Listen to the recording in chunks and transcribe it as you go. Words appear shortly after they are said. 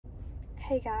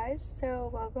Hey guys, so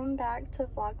welcome back to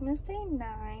Vlogmas Day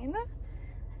 9.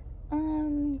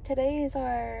 Today is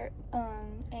our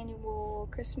annual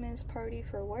Christmas party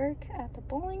for work at the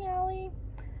bowling alley.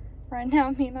 Right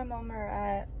now, me and my mom are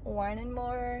at Wine &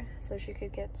 More so she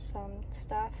could get some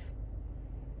stuff,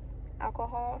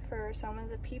 alcohol for some of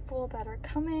the people that are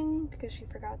coming because she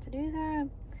forgot to do that.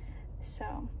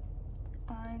 So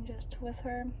I'm just with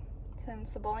her since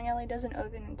the bowling alley doesn't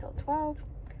open until 12.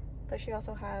 But she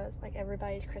also has like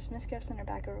everybody's Christmas gifts in her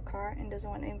back of her car and doesn't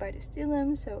want anybody to steal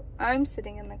them. So I'm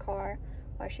sitting in the car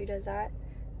while she does that,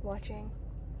 watching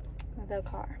the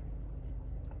car.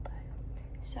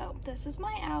 So this is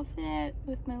my outfit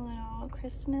with my little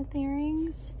Christmas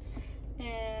earrings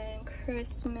and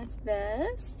Christmas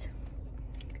vest.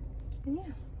 And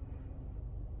yeah.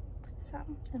 So,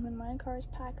 and then my car is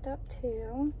packed up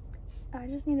too. I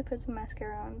just need to put some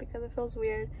mascara on because it feels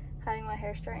weird having my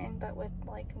hair straightened but with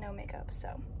like no makeup,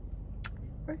 so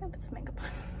we're gonna put some makeup on.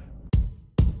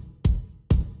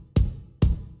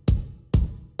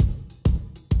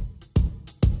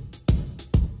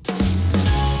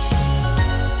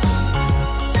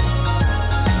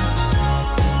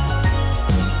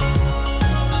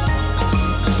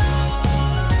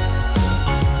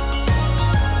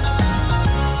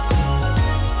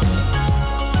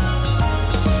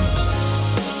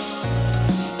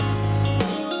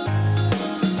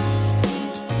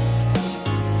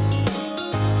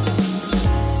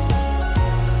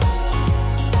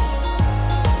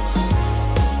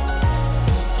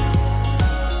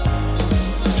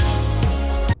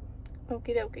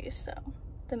 Okie dokie, so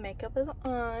the makeup is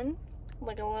on,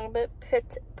 like a little bit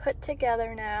put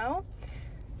together now.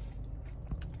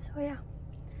 So yeah,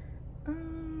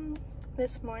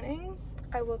 this morning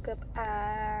I woke up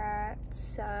at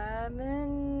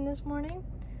 7 this morning,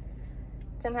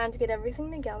 then had to get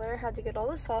everything together, had to get all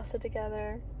the salsa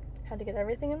together, had to get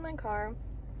everything in my car,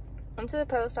 went to the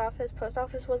post office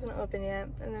wasn't open yet,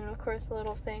 and then of course the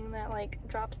little thing that like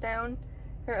drops down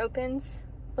or opens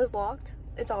was locked.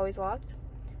 It's always locked.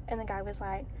 And the guy was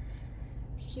like,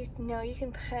 you know, you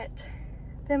can put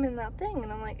them in that thing.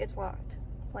 And I'm like, it's locked.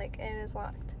 Like, it is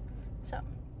locked. So,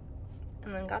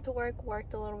 and then got to work,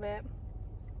 worked a little bit,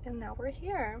 and now we're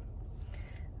here.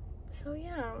 So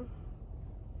yeah,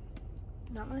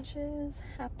 not much is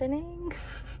happening.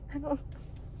 I don't know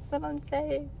what I'm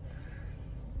saying.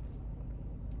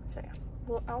 So yeah,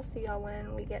 well, I'll see y'all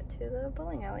when we get to the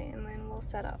bowling alley and then we'll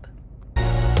set up.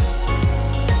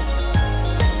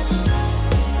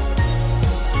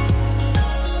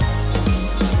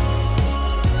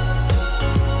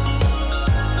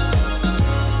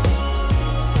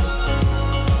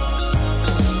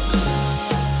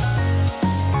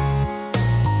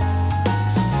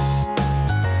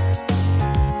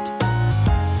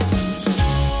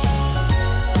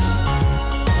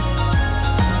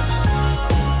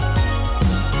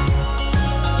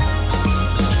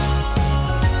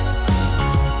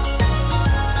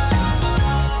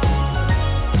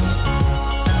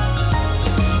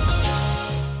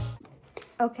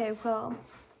 Okay, well,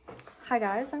 hi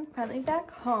guys, I'm finally back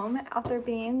home after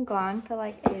being gone for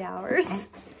like 8 hours.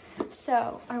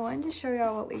 So I wanted to show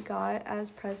y'all what we got as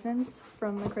presents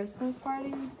from the Christmas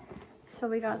party. So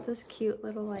we got this cute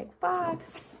little like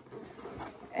box,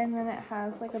 and then it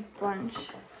has like a bunch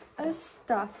of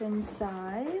stuff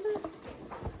inside.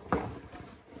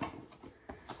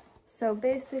 So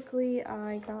basically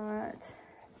I got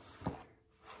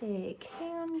a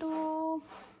candle,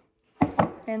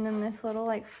 and then this little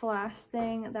like flash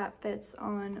thing that fits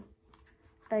on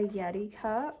a Yeti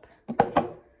cup,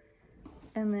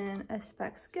 and then a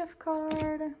Specs gift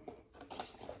card,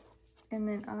 and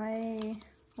then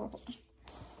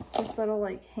this little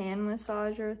like hand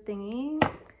massager thingy,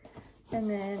 and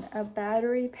then a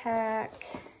battery pack,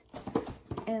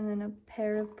 and then a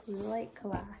pair of blue light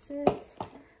glasses.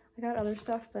 I got other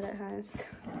stuff, but it has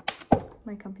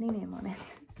my company name on it.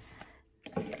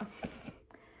 So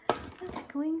I'm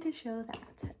going to show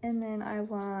that. And then I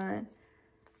want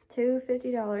 2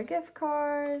 $50 gift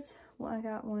cards. Well, I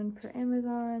got one for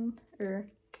Amazon, or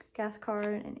gas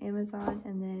card and Amazon,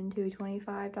 and then 2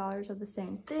 $25 of the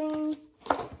same thing.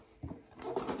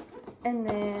 And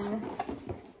then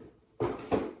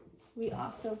we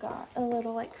also got a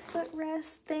little like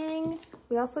footrest thing.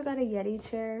 We also got a Yeti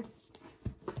chair,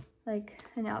 like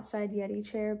an outside Yeti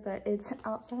chair, but it's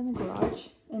outside in the garage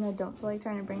and I don't feel like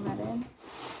trying to bring that in.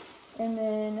 And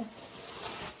then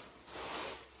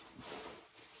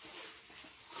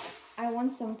I won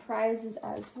some prizes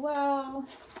as well.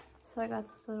 So I got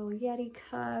this little Yeti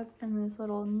cup and this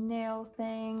little nail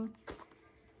thing.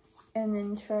 And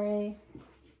then Trey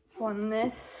won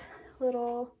this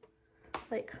little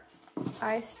like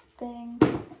ice thing.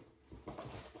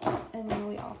 And then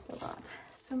we also got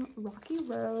some Rocky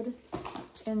Road.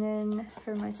 And then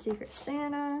for my Secret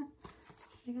Santa,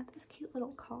 I got this cute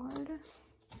little card.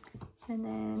 And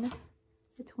then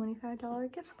a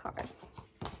 $25 gift card.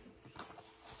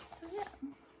 So yeah.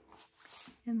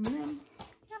 And then,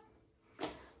 yeah.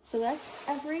 So that's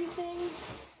everything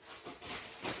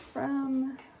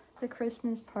from the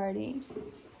Christmas party.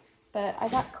 But I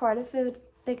got quite a bit,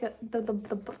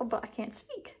 I can't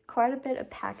speak. Quite a bit of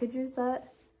packages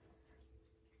that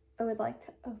I would like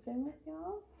to open with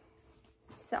y'all.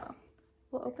 So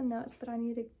we'll open those, but I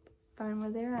need to find where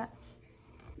they're at.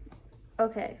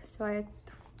 Okay, so I have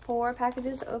 4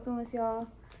 packages to open with y'all.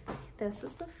 This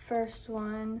is the first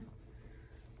one.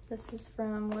 This is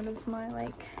from one of my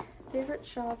like favorite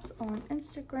shops on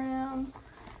Instagram.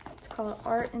 It's called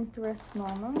Art and Thrift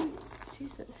Mama.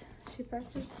 Jesus, she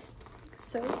purchased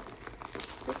so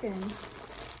freaking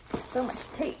so much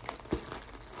tape.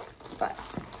 But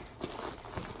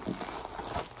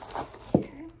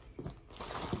okay.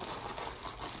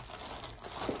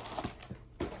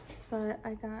 But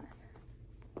I got,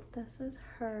 this is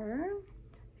her.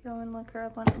 If y'all wanna look her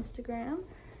up on Instagram.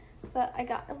 But I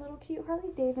got a little cute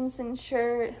Harley Davidson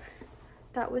shirt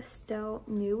that was still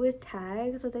new with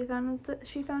tags that they found at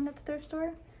she found at the thrift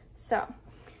store. So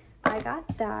I got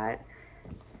that.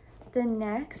 The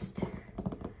next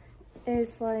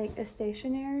is like a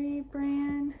stationery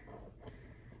brand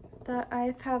that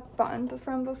I have bought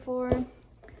from before.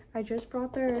 I just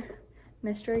brought their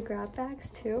mystery grab bags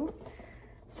too.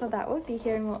 So that would be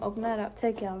here and we'll open that up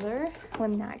together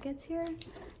when that gets here.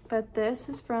 But this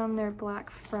is from their Black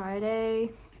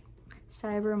Friday,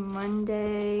 Cyber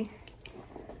Monday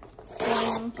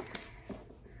thing.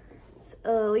 It's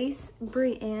Elise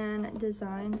Brienne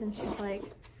Designs, and she's like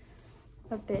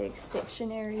a big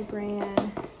stationery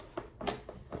brand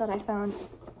that I found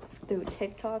through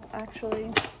TikTok actually.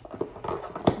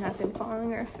 And I've been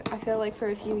following her, I feel like, for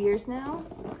a few years now.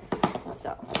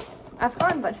 So I've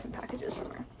gotten a bunch of packages from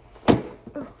her.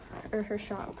 Ooh, or her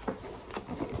shop.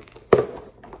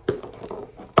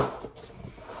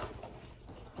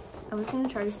 I was gonna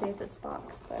try to save this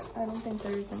box, but I don't think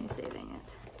there is any saving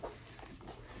it.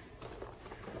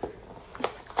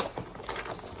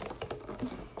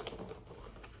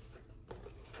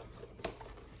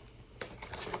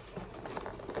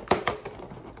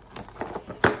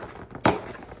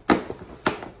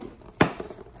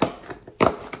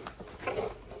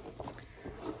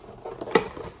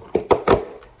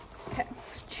 Okay,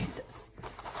 Jesus.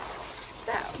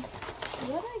 So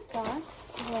what I got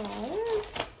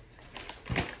was,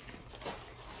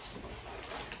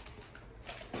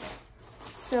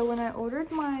 so when I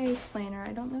ordered my planner,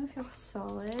 I don't know if y'all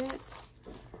saw it,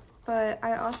 but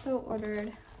I also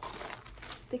ordered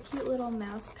the cute little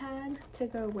mouse pad to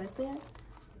go with it.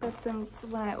 But since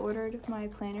when I ordered my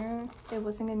planner, it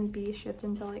wasn't going to be shipped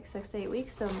until like 6 to 8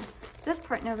 weeks, so this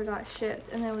part never got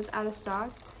shipped, and then it was out of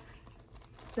stock.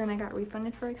 Then I got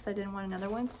refunded for it because I didn't want another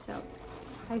one, so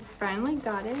I finally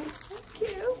got it.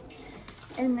 Thank you.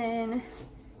 And then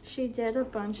she did a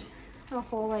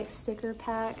whole like sticker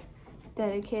pack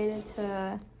dedicated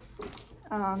to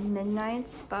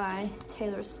Midnights by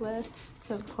Taylor Swift.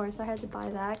 So of course I had to buy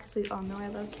that because we all know I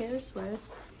love Taylor Swift.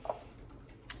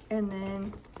 And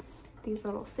then these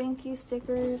little thank you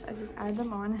stickers, I just add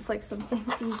them on. It's like something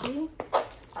easy.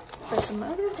 But the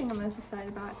other thing I'm most excited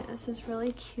about is this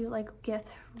really cute like gift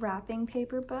wrapping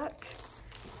paper book.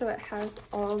 So it has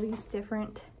all these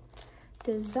different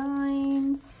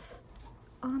designs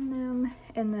on them,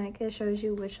 and like it shows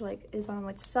you which like is on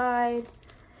which side,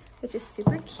 which is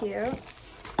super cute.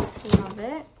 Love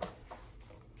it.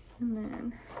 And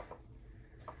then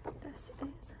this is a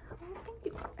little thank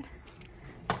you card.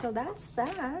 So that's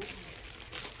that.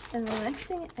 And the next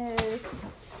thing is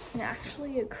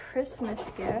actually a Christmas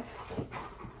gift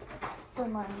for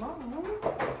my mom.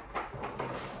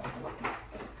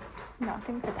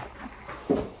 Nothing for that.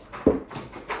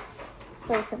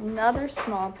 So it's another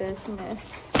small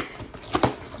business.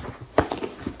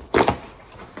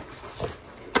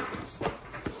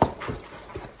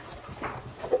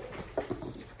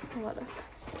 A lot of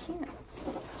peanuts.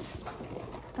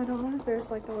 I don't know if there's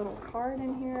like a little card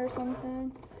in here or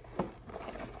something.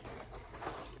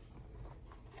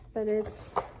 But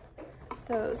it's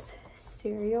those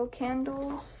cereal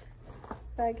candles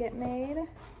that get made.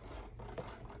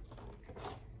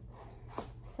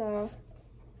 So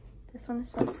this one is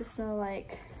supposed to smell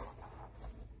like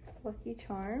Lucky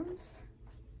Charms.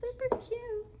 Super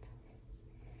cute.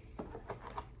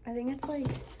 I think it's like,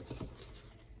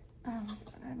 I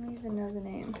don't even know the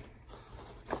name.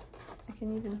 I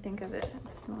can't even think of it at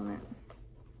this moment.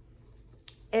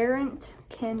 Errant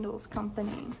Candles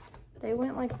Company. They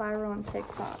went like viral on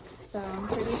TikTok, so I'm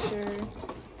pretty sure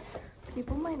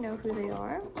people might know who they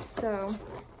are. So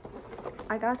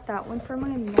I got that one for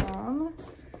my mom,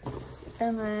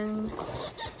 and then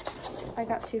I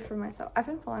got 2 for myself. I've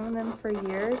been following them for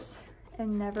years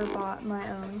and never bought my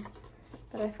own,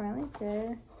 but I finally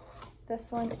did.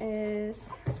 This one is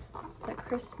the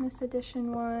Christmas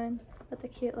edition one with the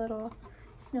cute little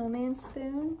snowman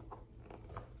spoon.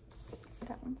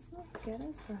 That one smells good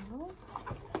as well.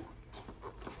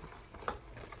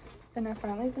 And I've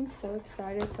finally been so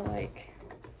excited to like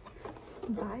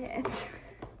buy it.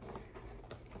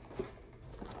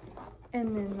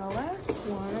 And then the last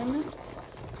one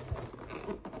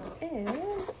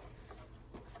is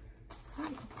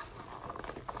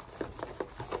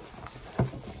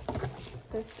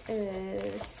this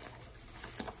is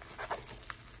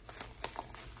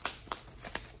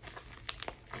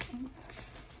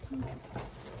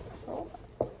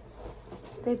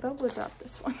they bubble wrap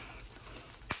this one.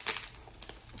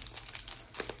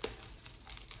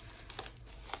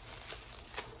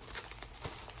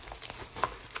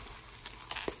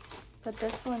 But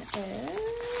this one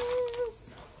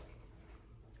is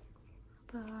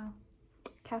the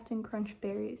Captain Crunch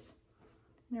Berries.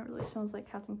 And it really smells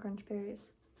like Captain Crunch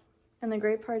Berries. And the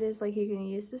great part is like you can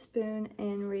use the spoon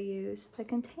and reuse the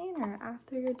container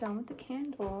after you're done with the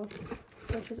candle,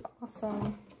 which is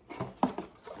awesome.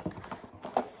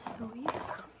 So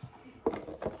yeah,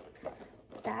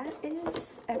 that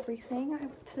is everything.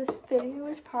 This video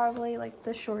is probably like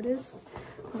the shortest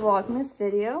Vlogmas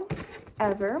video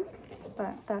ever,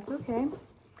 but that's okay.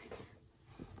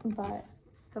 But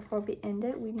before we end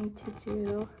it, we need to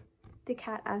do the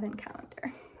cat advent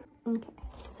calendar. Okay,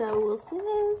 so we'll see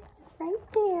this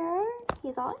right there.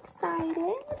 He's all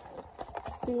excited.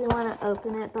 Do you want to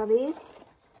open it, Bubbies?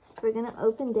 We're gonna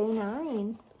open day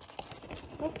 9.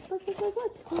 Look, look, look, look,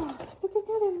 look. Oh, it's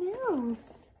another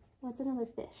mouse. What's another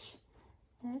fish?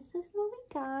 This is what we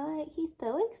got. He's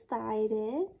so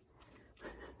excited.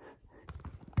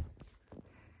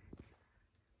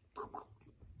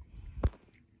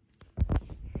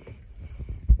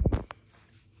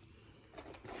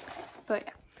 But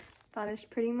yeah, that is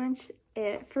pretty much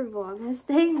it for Vlogmas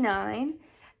Day 9.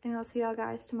 And I'll see y'all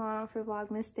guys tomorrow for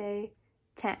Vlogmas Day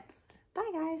 10.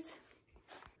 Bye, guys.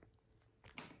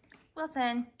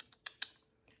 Wilson,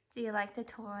 do you like the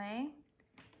toy?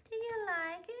 Do you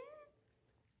like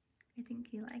it? I think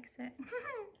he likes it.